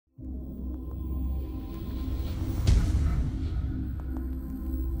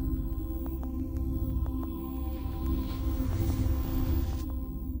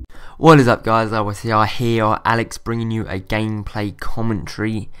What is up, guys? IWattieI here, Alex, bringing you a gameplay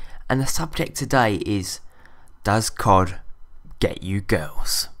commentary, and the subject today is, does COD get you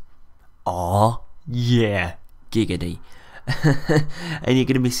girls? Oh yeah, giggity. And you're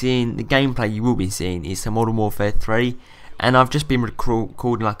going to be seeing, the gameplay you will be seeing is some Modern Warfare 3, and I've just been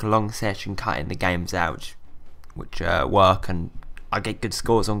recording like a long session cutting the games out, which work, and I get good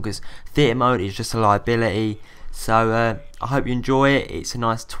scores on because theatre mode is just a liability. So I hope you enjoy it. It's a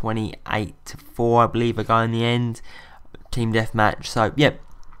nice 28-4, I believe, I go in the end, team deathmatch. So yep,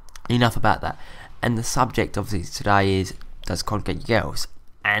 enough about that. And the subject obviously today is, does COD get you girls?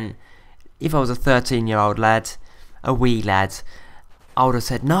 And if I was a 13-year-old lad, a wee lad, I would have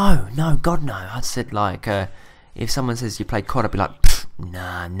said no, God no. I'd said like, if someone says you play COD, I'd be like,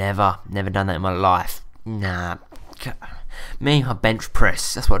 nah, never done that in my life. Nah. Me, I bench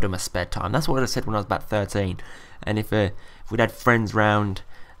press. That's what I do in my spare time. That's what I said when I was about 13. And if we'd had friends round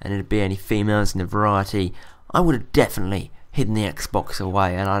and there'd be any females in the variety, I would have definitely hidden the Xbox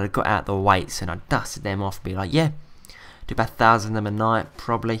away, and I'd have got out the weights and I'd dusted them off and be like, yeah, do about 1,000 of them a night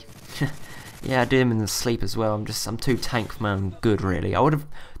probably. Yeah, I do them in the sleep as well. I'm too tank for my own good, really. I would have.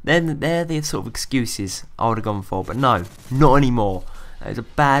 They're the sort of excuses I would have gone for, but no, not anymore. It's a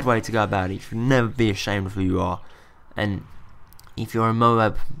bad way to go about it. You should never be ashamed of who you are. And if you're a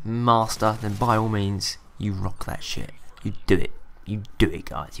Moab master, then by all means, you rock that shit. You do it. You do it,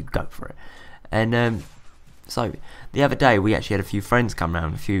 guys. You go for it. And so the other day we actually had a few friends come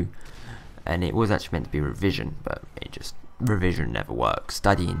round, and it was actually meant to be revision, but revision never works.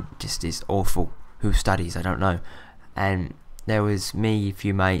 Studying just is awful. Who studies? I don't know. And there was me, a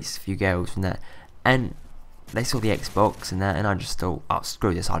few mates, a few girls and that, and they saw the Xbox and that, and I just thought, oh,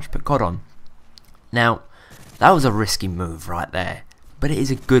 screw this, I'll just put COD on. Now, that was a risky move right there, but it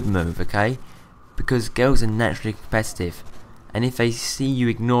is a good move, okay? Because girls are naturally competitive, and if they see you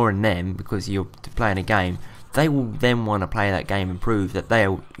ignoring them because you're playing a game, they will then want to play that game and prove that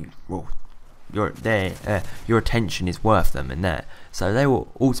your attention is worth them and that. So they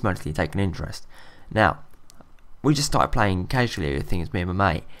will automatically take an interest. Now, we just started playing casually with things, me and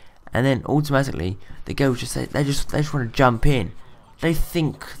my mate, and then automatically the girls just say they just want to jump in. They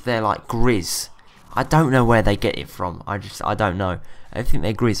think they're like Grizz. I don't know where they get it from. I don't know. I think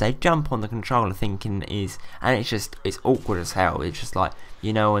they're Grizz. They jump on the controller thinking it's awkward as hell. It's just like,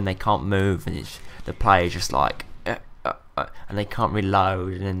 you know, when they can't move and the player's just like, and they can't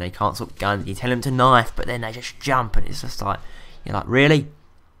reload, and then they can't sort of gun. You tell them to knife, but then they just jump, and it's just like, you're like, really?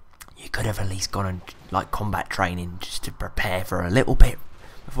 You could have at least gone and like combat training just to prepare for a little bit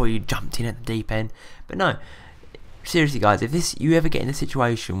before you jumped in at the deep end. But no, seriously, guys, if you ever get in a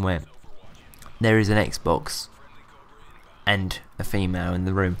situation where there is an Xbox and a female in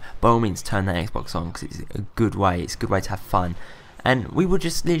the room, by all means turn that Xbox on, because it's a good way. It's a good way to have fun. And we were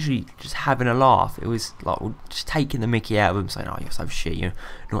just literally just having a laugh. It was like we're just taking the mickey out of them, saying, "Oh, you're so shit. You're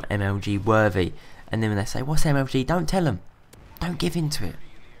not MLG worthy." And then when they say, "What's MLG?" Don't tell them. Don't give in to it.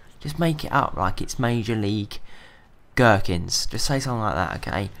 Just make it up like it's Major League Gherkins. Just say something like that,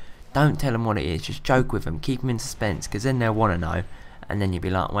 okay? Don't tell them what it is. Just joke with them. Keep them in suspense, because then they'll want to know. And then you'll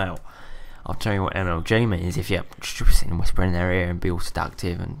be like, well, I'll tell you what MLG means if you're sitting and whispering in their ear and be all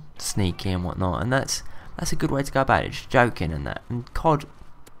seductive and sneaky and whatnot. And that's a good way to go about it, just joking and that. And COD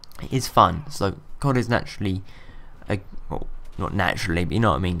is fun. So COD is naturally, well, not naturally, but you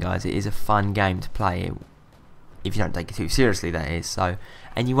know what I mean, guys. It is a fun game to play if you don't take it too seriously, that is. So,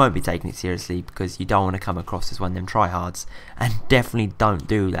 and you won't be taking it seriously because you don't want to come across as one of them tryhards. And definitely don't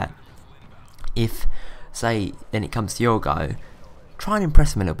do that. If, say, then it comes to your go, try and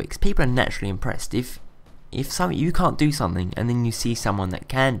impress them a little bit, because people are naturally impressed. If you can't do something and then you see someone that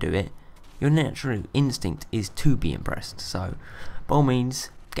can do it, your natural instinct is to be impressed. So by all means,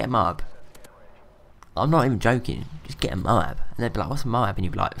 get a Moab. I'm not even joking, just get a Moab. And they'd be like, what's a Moab? And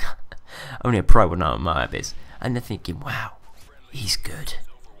you'd be like, only a pro would know what a Moab is. And they're thinking, wow, he's good,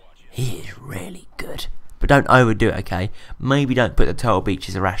 he is really good. But don't overdo it, okay? Maybe don't put the Turtle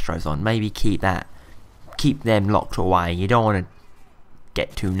Beaches or Astros on. Maybe keep them locked away. You don't want to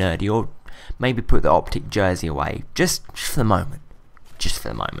get too nerdy, or maybe put the optic jersey away, just for the moment,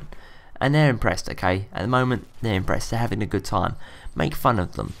 and they're impressed, okay? At the moment they're impressed, they're having a good time. Make fun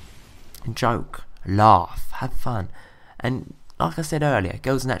of them, joke, laugh, have fun. And like I said earlier,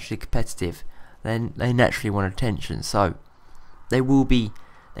 girls are naturally competitive, then they naturally want attention, so they will be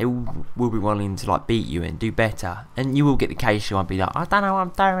wanting to like beat you and do better. And you will get the case you won't be like, I don't know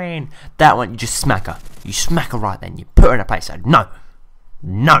what I'm doing. That one, you just smack her. You smack her right then, you put her in a place, so no,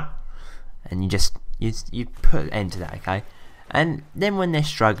 and you put an end to that, okay? And then when they're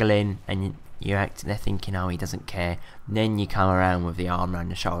struggling and they're thinking, oh, he doesn't care. And then you come around with the arm around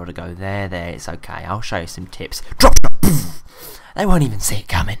the shoulder to go, there, it's okay. I'll show you some tips. Drop shot. Poof. They won't even see it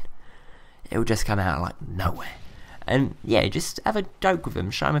coming. It will just come out like nowhere. And yeah, just have a joke with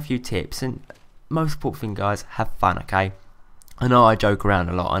them, show them a few tips, and most important thing, guys, have fun, okay? I know I joke around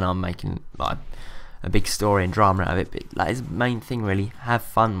a lot, and I'm making like a big story and drama out of it, but that is the main thing, really. Have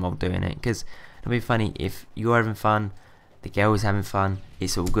fun while doing it, because it'll be funny if you're having fun, the girl's having fun,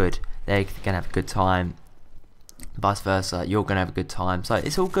 it's all good. They're gonna have a good time, vice versa, you're gonna have a good time, so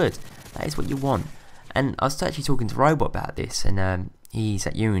it's all good. That is what you want. And I was actually talking to Robot about this, and he's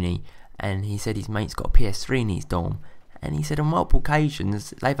at uni, and he said his mate's got a PS3 in his dorm, and he said on multiple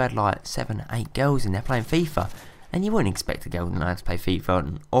occasions they've had like 7, 8 girls in there playing FIFA, and you wouldn't expect a girl to know how to play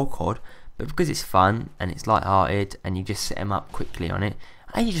FIFA or COD, but because it's fun and it's light-hearted, and you just set them up quickly on it,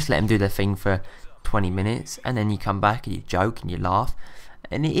 and you just let them do their thing for 20 minutes, and then you come back and you joke and you laugh,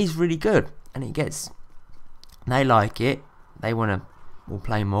 and it is really good, and they like it, they will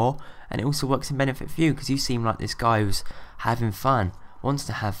play more, and it also works in benefit for you, because you seem like this guy who's having fun, wants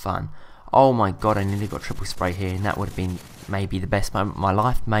to have fun. Oh my god, I nearly got triple spray here, and that would have been maybe the best moment of my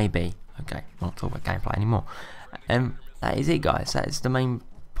life, maybe. Okay, not talking about gameplay anymore. That is it, guys. That is the main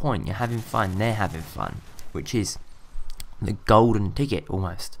point. You're having fun, they're having fun, which is the golden ticket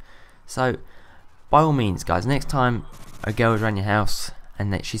almost. So by all means, guys, next time a girl's around your house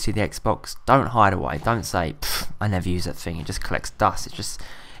and that she see the Xbox, don't hide away. Don't say, I never use that thing, it just collects dust.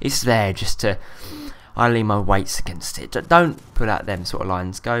 It's there just to, I lean my weights against it. Don't put out them sort of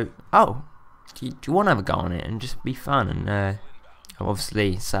lines. Go, oh, do you want to have a go on it, and just be fun, and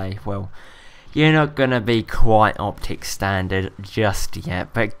obviously say, well, you're not going to be quite optic standard just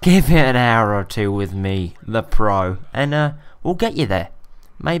yet, but give it an hour or two with me, the pro, and we'll get you there.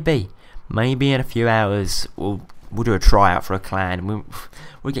 Maybe in a few hours we'll do a tryout for a clan.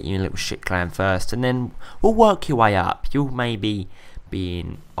 We'll get you in a little shit clan first, and then we'll work your way up. You'll maybe be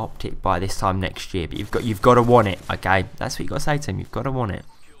in optic by this time next year, but you've got to want it, okay? That's what you got to say to him. You've got to want it,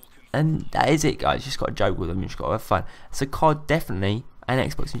 and that is it, guys. You just got to joke with them. You just got to have fun. So COD definitely,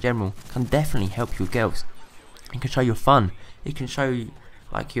 and Xbox in general, can definitely help you with girls. It can show you're fun. It can show you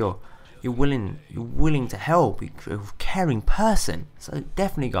like you're willing to help. You're a caring person. So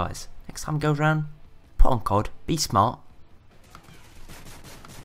definitely, guys, next time girls around, put on COD. Be smart.